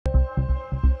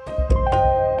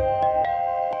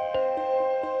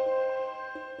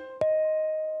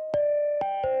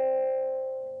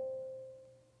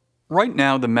Right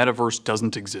now, the metaverse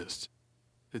doesn't exist.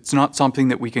 It's not something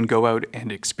that we can go out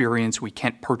and experience. We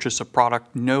can't purchase a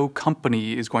product. No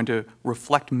company is going to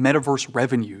reflect metaverse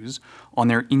revenues on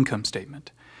their income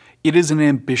statement. It is an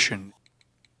ambition.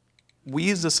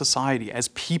 We as a society, as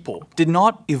people, did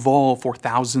not evolve for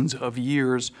thousands of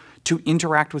years to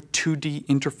interact with 2D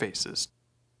interfaces.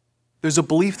 There's a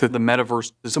belief that the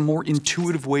metaverse is a more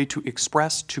intuitive way to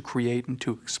express, to create, and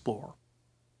to explore.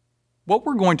 What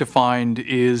we're going to find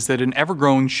is that an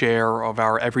ever-growing share of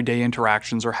our everyday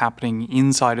interactions are happening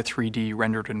inside a 3D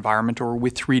rendered environment or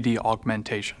with 3D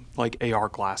augmentation, like AR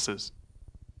glasses.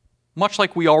 Much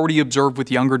like we already observe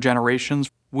with younger generations,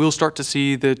 we'll start to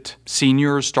see that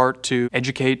seniors start to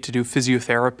educate, to do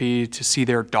physiotherapy, to see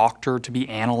their doctor, to be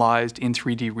analyzed in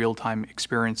 3D real-time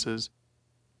experiences.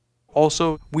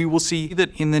 Also, we will see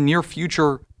that in the near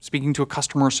future, speaking to a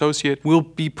customer associate, will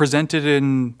be presented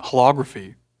in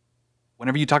holography.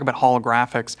 Whenever you talk about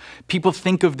holographics, people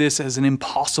think of this as an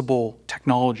impossible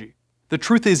technology. The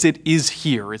truth is it is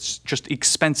here. It's just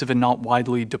expensive and not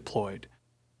widely deployed.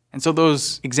 And so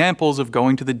those examples of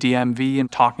going to the DMV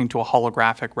and talking to a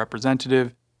holographic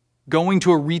representative, going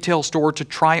to a retail store to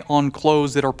try on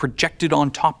clothes that are projected on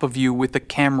top of you with a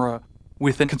camera,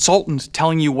 with a consultant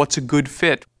telling you what's a good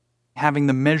fit, having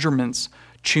the measurements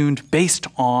tuned based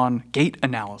on gait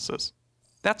analysis.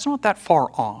 That's not that far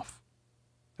off.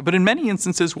 But in many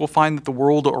instances, we'll find that the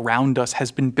world around us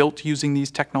has been built using these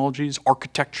technologies.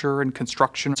 Architecture and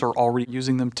construction are already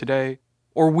using them today.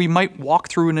 Or we might walk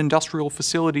through an industrial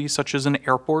facility, such as an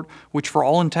airport, which for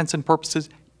all intents and purposes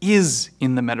is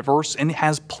in the metaverse and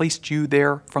has placed you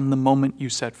there from the moment you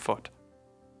set foot.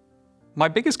 My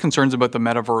biggest concerns about the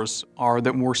metaverse are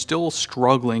that we're still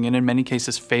struggling and in many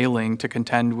cases failing to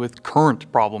contend with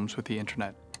current problems with the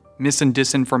internet. Mis and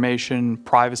disinformation,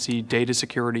 privacy, data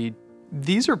security.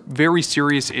 These are very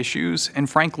serious issues, and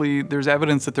frankly, there's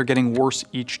evidence that they're getting worse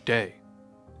each day.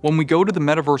 When we go to the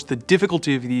metaverse, the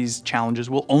difficulty of these challenges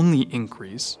will only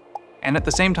increase, and at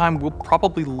the same time, we'll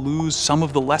probably lose some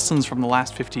of the lessons from the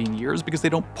last 15 years because they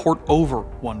don't port over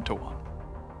one-to-one.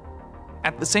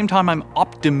 At the same time, I'm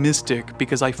optimistic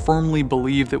because I firmly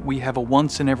believe that we have a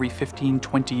once in every 15,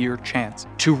 20-year chance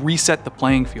to reset the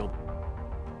playing field.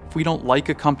 If we don't like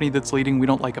a company that's leading, we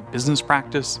don't like a business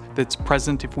practice that's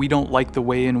present, if we don't like the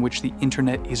way in which the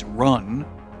internet is run,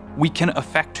 we can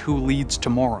affect who leads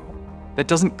tomorrow. That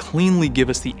doesn't cleanly give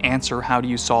us the answer, how do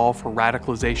you solve for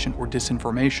radicalization or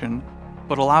disinformation,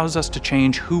 but allows us to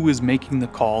change who is making the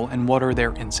call and what are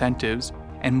their incentives,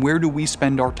 and where do we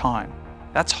spend our time.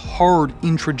 That's hard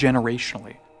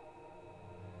intragenerationally.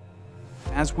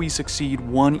 As we succeed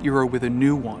one era with a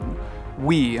new one,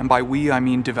 we, and by we I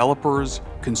mean developers,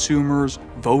 consumers,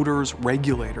 voters,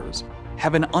 regulators,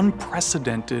 have an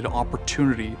unprecedented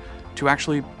opportunity to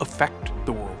actually affect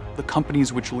the world, the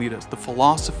companies which lead us, the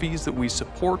philosophies that we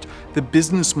support, the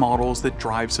business models that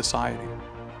drive society.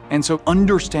 And so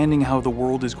understanding how the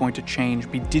world is going to change,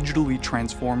 be digitally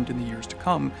transformed in the years to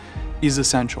come, is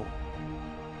essential.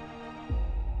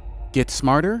 Get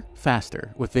smarter,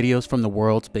 faster with videos from the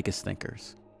world's biggest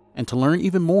thinkers. And to learn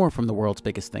even more from the world's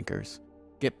biggest thinkers,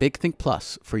 get Big Think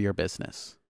Plus for your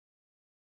business.